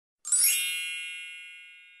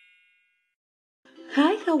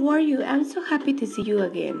Hi, how are you? I'm so happy to see you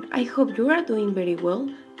again. I hope you are doing very well,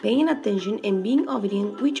 paying attention and being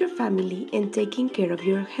obedient with your family and taking care of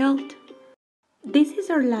your health. This is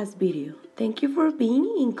our last video. Thank you for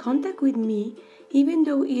being in contact with me, even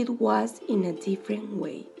though it was in a different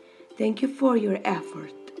way. Thank you for your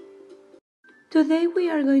effort. Today we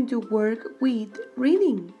are going to work with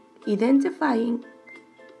reading, identifying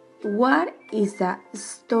what is a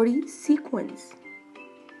story sequence.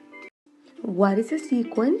 What is a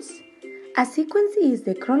sequence? A sequence is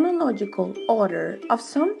the chronological order of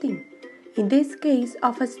something, in this case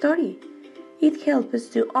of a story. It helps us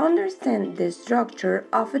to understand the structure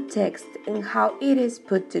of a text and how it is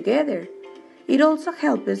put together. It also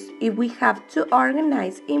helps us if we have to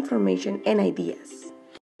organize information and ideas.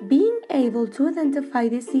 Being able to identify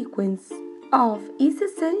the sequence of is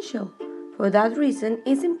essential. For that reason,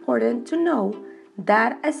 it's important to know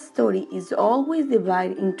that a story is always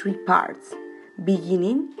divided in three parts: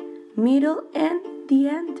 beginning, middle, and the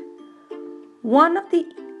end. One of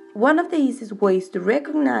the easiest ways to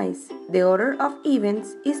recognize the order of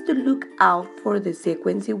events is to look out for the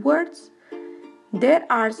sequence words. There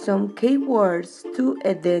are some keywords to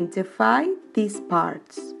identify these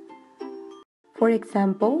parts. For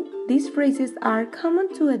example, these phrases are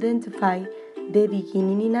common to identify the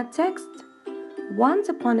beginning in a text: once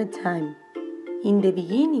upon a time, in the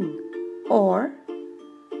beginning, or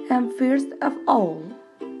and first of all.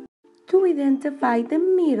 To identify the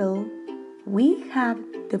middle, we have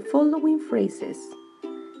the following phrases: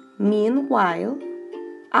 meanwhile,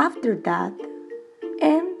 after that,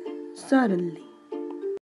 and suddenly.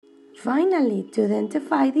 Finally, to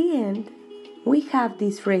identify the end, we have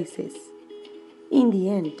these phrases: in the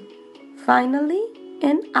end, finally,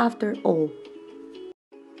 and after all.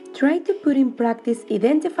 Try to put in practice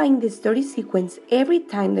identifying the story sequence every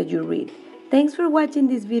time that you read. Thanks for watching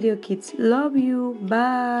this video, kids. Love you.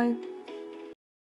 Bye.